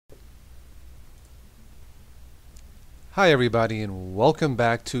Hi everybody and welcome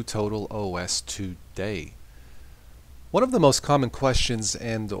back to Total OS Today. One of the most common questions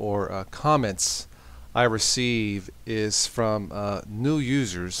and/or comments I receive is from new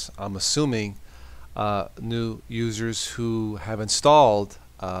users. I'm assuming new users who have installed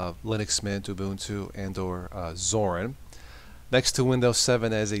Linux Mint, Ubuntu, and/or Zorin next to Windows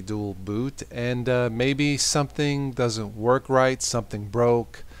 7 as a dual boot, and maybe something doesn't work right, something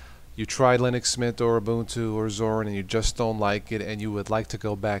broke. You tried Linux Mint or Ubuntu or Zorin and you just don't like it, and you would like to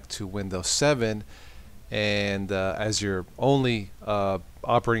go back to Windows 7 and as your only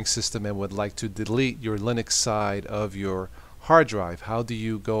operating system, and would like to delete your Linux side of your hard drive. How do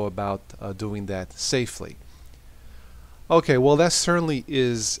you go about doing that safely? Okay, well, that certainly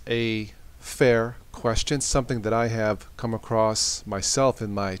is a fair question, something that I have come across myself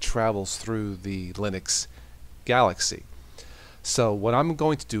in my travels through the Linux galaxy. So what I'm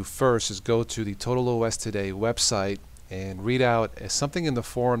going to do first is go to the Total OS Today website and read out something in the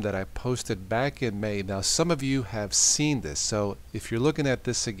forum that I posted back in May. Now, some of you have seen this, so if you're looking at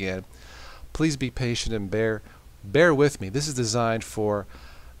this again, please be patient and bear with me. This is designed for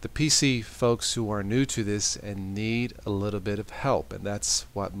the PC folks who are new to this and need a little bit of help, and that's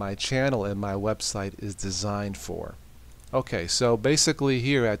what my channel and my website is designed for. Okay, so basically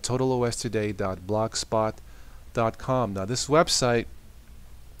here at totalostoday.blogspot.com. Now, this website,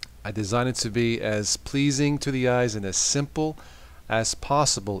 I designed it to be as pleasing to the eyes and as simple as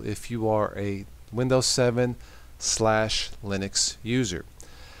possible if you are a Windows 7 / Linux user.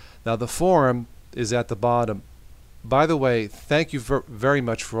 Now, the forum is at the bottom. By the way, thank you very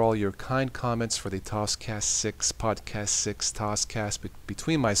much for all your kind comments for the TOScast 6, Podcast 6, TOScast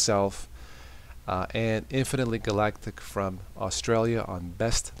between myself and Infinitely Galactic from Australia on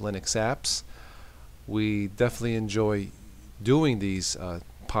best Linux apps. We definitely enjoy doing these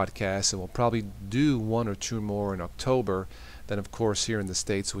podcasts, and we'll probably do one or two more in October. Then, of course, here in the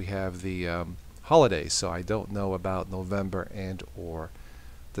States we have the holidays, so I don't know about November and or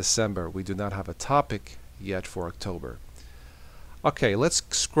December. We do not have a topic yet for October. Okay, let's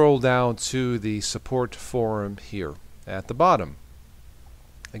scroll down to the support forum here at the bottom.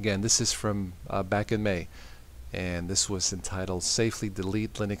 Again, this is from back in May, and this was entitled Safely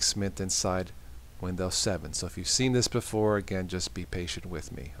Delete Linux Mint Inside Windows 7. So if you've seen this before, again, just be patient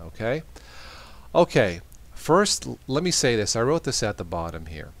with me, okay? Okay, first let me say this. I wrote this at the bottom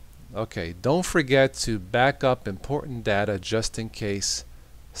here. Okay, don't forget to back up important data just in case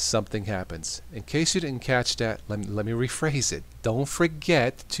something happens. In case you didn't catch that, let me rephrase it. Don't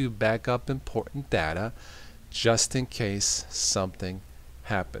forget to back up important data just in case something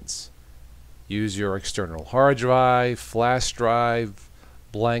happens. Use your external hard drive, flash drive,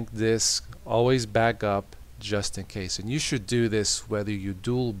 blank disk. Always back up just in case, and you should do this whether you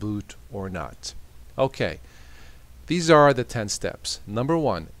dual boot or not. Okay, these are the 10 steps. Number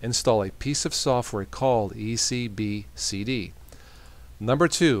 1, install a piece of software called ECBCD. Number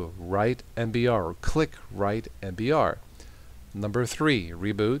 2, write MBR or click write MBR. Number 3,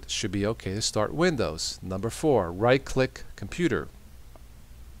 reboot. Should be okay to start Windows. Number 4, right click computer.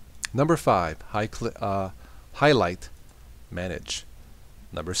 Number 5, highlight manage.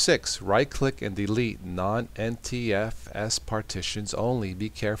 Number 6, right-click and delete non-NTFS partitions only. Be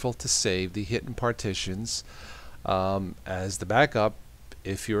careful to save the hidden partitions as the backup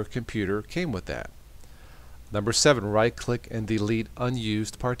if your computer came with that. Number 7, right-click and delete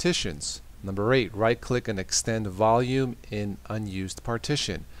unused partitions. Number 8, right-click and extend volume in unused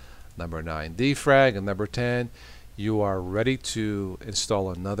partition. Number 9, defrag. And number 10, you are ready to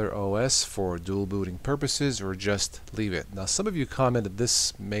install another OS for dual booting purposes, or just leave it. Now, some of you commented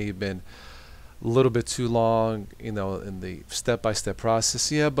this may have been a little bit too long, in the step-by-step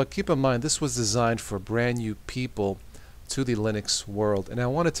process. Yeah, but keep in mind, this was designed for brand new people to the Linux world, and I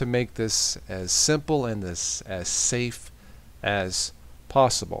wanted to make this as simple and as safe as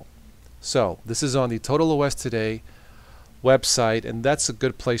possible. So, this is on the Total OS Today website, and that's a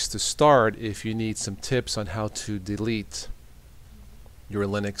good place to start if you need some tips on how to delete your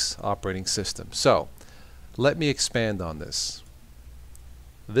Linux operating system. So let me expand on this.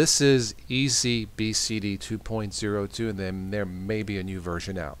 This is ECBCD 2.02, and then there may be a new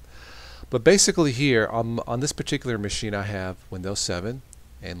version out. But basically here on this particular machine I have Windows 7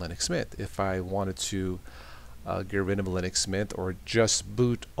 and Linux Mint. If I wanted to get rid of Linux Mint or just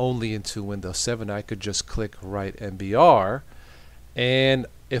boot only into Windows 7, I could just click write MBR, and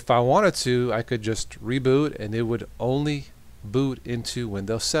if I wanted to, I could just reboot and it would only boot into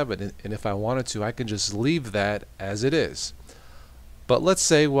Windows 7, and if I wanted to, I can just leave that as it is. But let's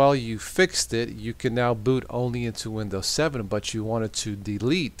say, well, you fixed it, you can now boot only into Windows 7, but you wanted to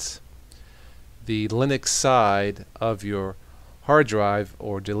delete the Linux side of your hard drive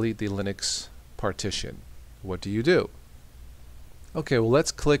or delete the Linux partition. What do? Okay, well,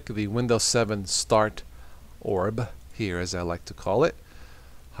 let's click the Windows 7 Start orb here, as I like to call it.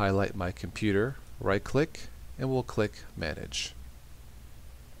 Highlight my computer, right click, and we'll click Manage.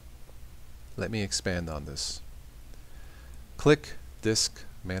 Let me expand on this. Click Disk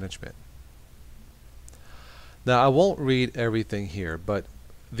Management. Now, I won't read everything here, but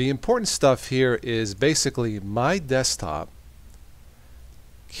the important stuff here is basically my desktop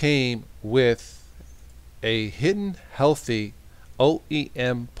came with a hidden healthy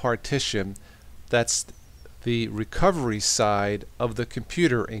OEM partition. That's the recovery side of the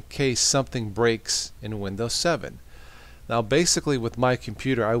computer in case something breaks in Windows 7. Now basically with my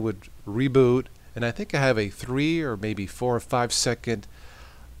computer I would reboot, and I think I have a 3 or maybe 4 or 5 second.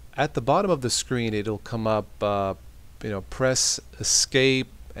 At the bottom of the screen it'll come up, press escape,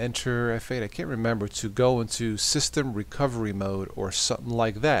 enter F8, I can't remember, to go into system recovery mode or something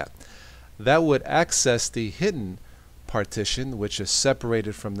like that. That would access the hidden partition, which is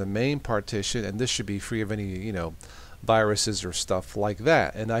separated from the main partition, and this should be free of any viruses or stuff like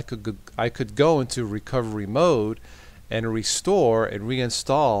that. And I could go into recovery mode and restore and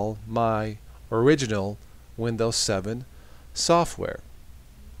reinstall my original Windows 7 software.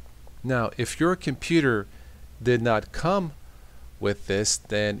 Now, if your computer did not come with this,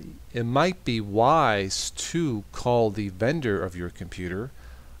 then it might be wise to call the vendor of your computer,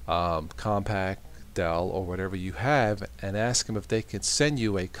 Compaq, Dell, or whatever you have, and ask them if they can send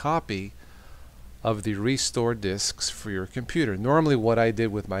you a copy of the restore disks for your computer. Normally what I did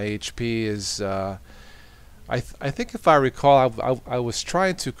with my HP is I think if I recall I was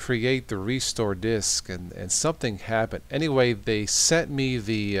trying to create the restore disk and something happened. Anyway, they sent me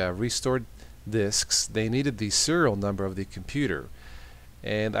the restored disks. They needed the serial number of the computer,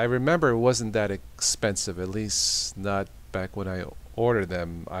 and I remember it wasn't that expensive, at least not back when I ordered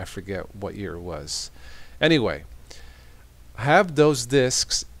them. I forget what year it was. Anyway, have those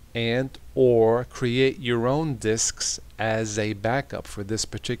disks and or create your own disks as a backup. For this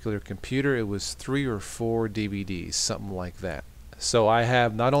particular computer it was 3 or 4 DVDs, something like that. So I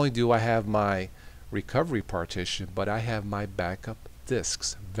have, not only do I have my recovery partition, but I have my backup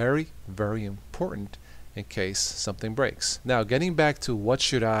disks. Very, very important in case something breaks. Now, getting back to what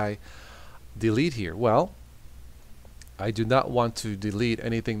should I delete here? Well, I do not want to delete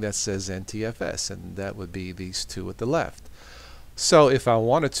anything that says NTFS, and that would be these two at the left. So if I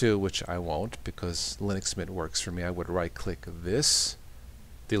wanted to, which I won't because Linux Mint works for me, I would right click this,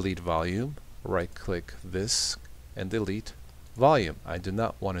 delete volume, right click this, and delete volume. I do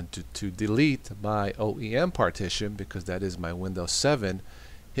not want to delete my OEM partition because that is my Windows 7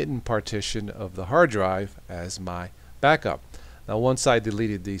 hidden partition of the hard drive as my backup. Now once I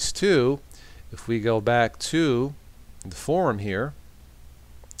deleted these two, if we go back to the forum here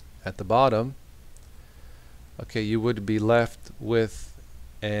at the bottom, okay, you would be left with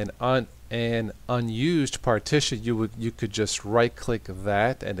an unused partition. You could just right click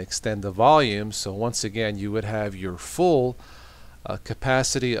that and extend the volume. So once again you would have your full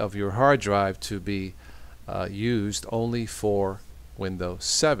capacity of your hard drive to be used only for Windows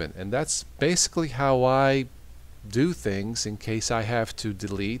 7. And that's basically how I do things in case I have to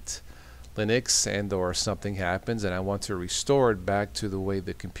delete Linux and or something happens and I want to restore it back to the way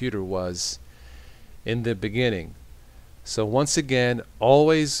the computer was in the beginning. So once again,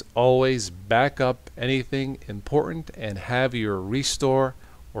 always back up anything important and have your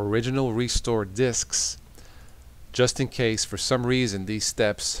original restore disks, just in case for some reason these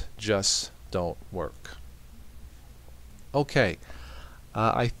steps just don't work. Okay,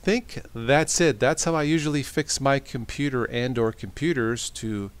 I think that's it. That's how I usually fix my computer and or computers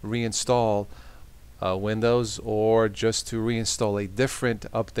to reinstall Windows, or just to reinstall a different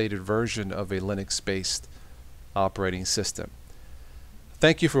updated version of a Linux-based operating system.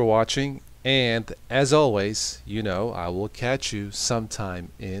 Thank you for watching, and as always, I will catch you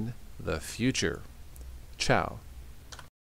sometime in the future. Ciao.